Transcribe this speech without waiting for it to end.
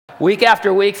Week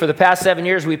after week, for the past 7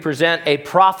 years, we present a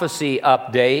prophecy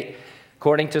update.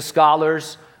 According to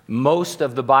scholars, most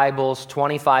of the Bible's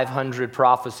 2,500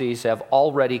 prophecies have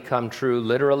already come true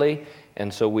literally,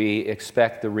 and so we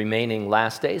expect the remaining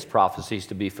last days prophecies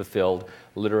to be fulfilled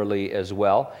literally as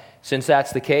well. Since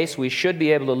that's the case, we should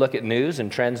be able to look at news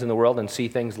and trends in the world and see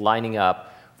things lining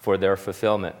up for their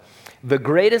fulfillment. The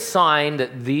greatest sign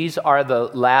that these are the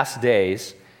last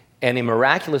days and a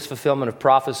miraculous fulfillment of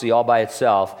prophecy all by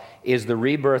itself is the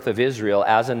rebirth of Israel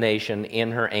as a nation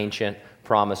in her ancient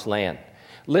promised land.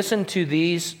 Listen to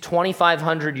these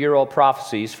 2,500-year-old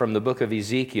prophecies from the book of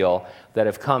Ezekiel that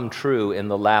have come true in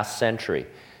the last century.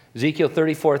 Ezekiel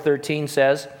 34:13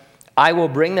 says, "I will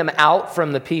bring them out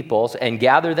from the peoples and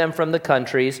gather them from the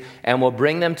countries and will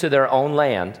bring them to their own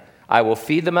land. I will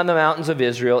feed them on the mountains of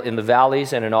Israel, in the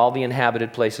valleys, and in all the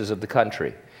inhabited places of the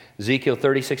country." Ezekiel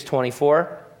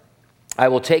 36:24, "I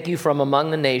will take you from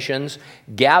among the nations,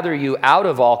 gather you out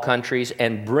of all countries,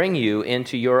 and bring you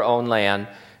into your own land."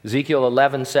 Ezekiel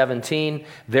 11:17,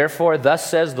 "Therefore, thus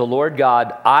says the Lord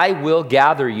God, I will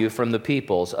gather you from the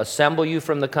peoples, assemble you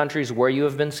from the countries where you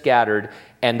have been scattered,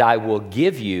 and I will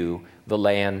give you the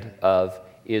land of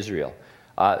Israel."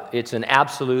 It's an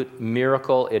absolute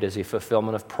miracle. It is a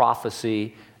fulfillment of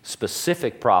prophecy,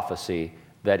 specific prophecy,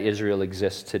 that Israel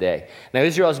exists today. Now,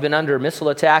 Israel has been under missile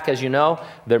attack, as you know.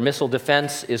 Their missile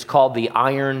defense is called the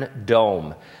Iron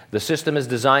Dome. The system is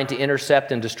designed to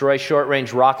intercept and destroy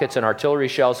short-range rockets and artillery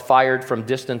shells fired from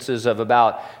distances of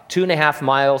about 2.5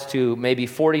 miles to maybe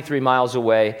 43 miles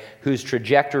away, whose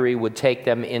trajectory would take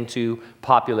them into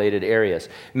populated areas.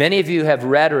 Many of you have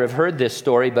read or have heard this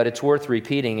story, but it's worth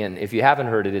repeating, and if you haven't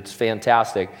heard it, it's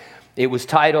fantastic. It was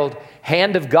titled,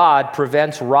 "Hand of God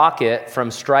Prevents Rocket from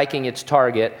Striking Its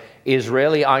Target.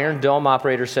 Israeli Iron Dome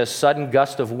Operator Says Sudden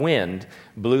Gust of Wind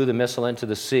Blew the Missile into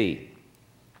the Sea."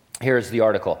 Here's the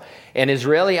article. An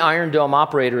Israeli Iron Dome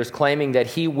operator is claiming that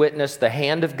he witnessed the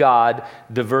hand of God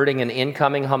diverting an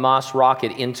incoming Hamas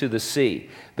rocket into the sea.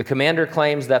 The commander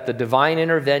claims that the divine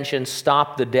intervention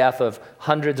stopped the death of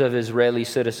hundreds of Israeli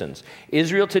citizens.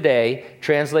 Israel Today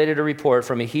translated a report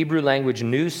from a Hebrew language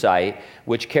news site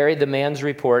which carried the man's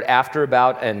report after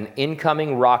about an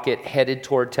incoming rocket headed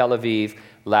toward Tel Aviv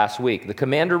last week. The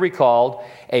commander recalled,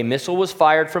 "A missile was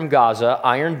fired from Gaza.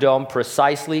 Iron Dome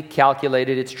precisely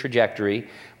calculated its trajectory.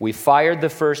 We fired the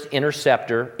first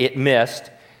interceptor. It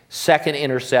missed. Second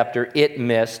interceptor. It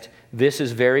missed. This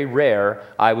is very rare.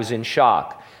 I was in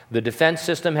shock." The defense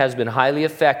system has been highly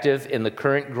effective in the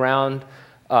current round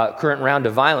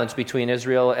of violence between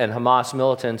Israel and Hamas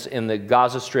militants in the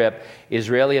Gaza Strip.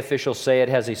 Israeli officials say it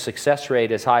has a success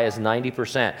rate as high as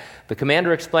 90%. The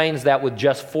commander explains that with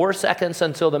just 4 seconds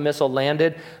until the missile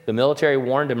landed, the military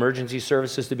warned emergency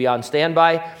services to be on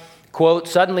standby. Quote,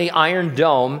 "Suddenly Iron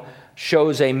Dome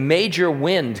shows a major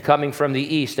wind coming from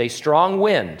the east, a strong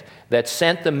wind that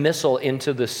sent the missile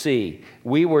into the sea.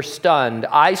 We were stunned.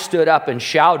 I stood up and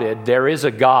shouted, 'There is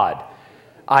a God.'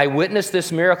 I witnessed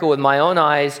this miracle with my own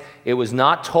eyes. It was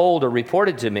not told or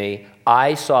reported to me.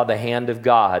 I saw the hand of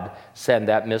God send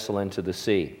that missile into the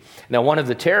sea." Now, one of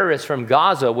the terrorists from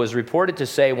Gaza was reported to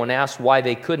say, when asked why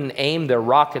they couldn't aim their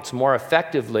rockets more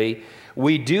effectively,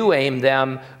 "We do aim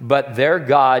them, but their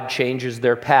God changes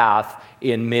their path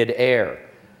in midair."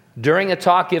 During a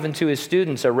talk given to his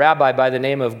students, a rabbi by the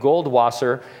name of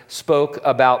Goldwasser spoke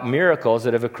about miracles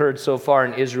that have occurred so far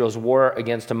in Israel's war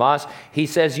against Hamas. He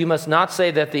says, "You must not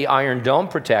say that the Iron Dome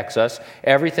protects us.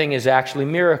 Everything is actually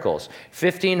miracles.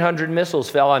 1,500 missiles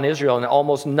fell on Israel and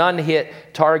almost none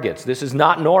hit targets. This is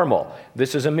not normal.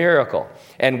 This is a miracle."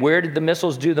 And where did the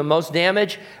missiles do the most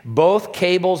damage? Both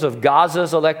cables of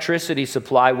Gaza's electricity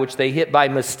supply, which they hit by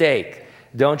mistake.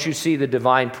 Don't you see the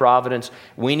divine providence?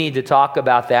 We need to talk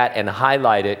about that and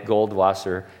highlight it,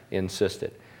 Goldwasser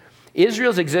insisted.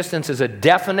 Israel's existence is a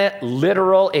definite,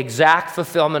 literal, exact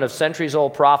fulfillment of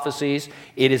centuries-old prophecies.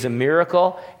 It is a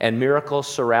miracle, and miracles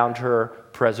surround her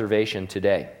preservation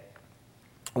today.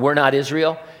 We're not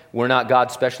Israel. We're not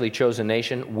God's specially chosen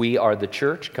nation. We are the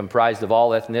church, comprised of all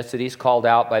ethnicities, called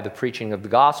out by the preaching of the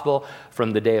gospel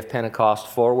from the day of Pentecost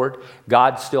forward.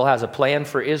 God still has a plan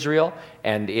for Israel,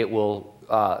 and it will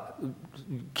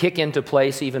kick into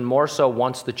place even more so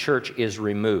once the church is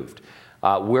removed.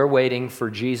 We're waiting for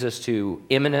Jesus to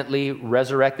imminently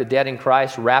resurrect the dead in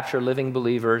Christ, rapture living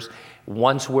believers.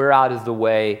 Once we're out of the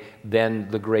way, then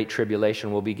the Great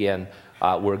Tribulation will begin,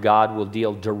 where God will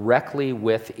deal directly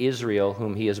with Israel,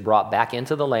 whom he has brought back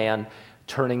into the land,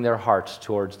 turning their hearts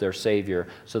towards their Savior,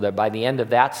 so that by the end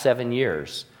of that 7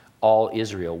 years, all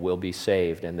Israel will be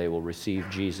saved and they will receive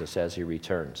Jesus as he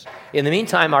returns. In the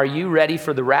meantime, are you ready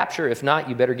for the rapture? If not,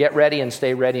 you better get ready and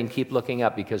stay ready and keep looking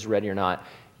up, because ready or not,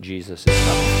 Jesus is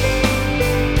coming.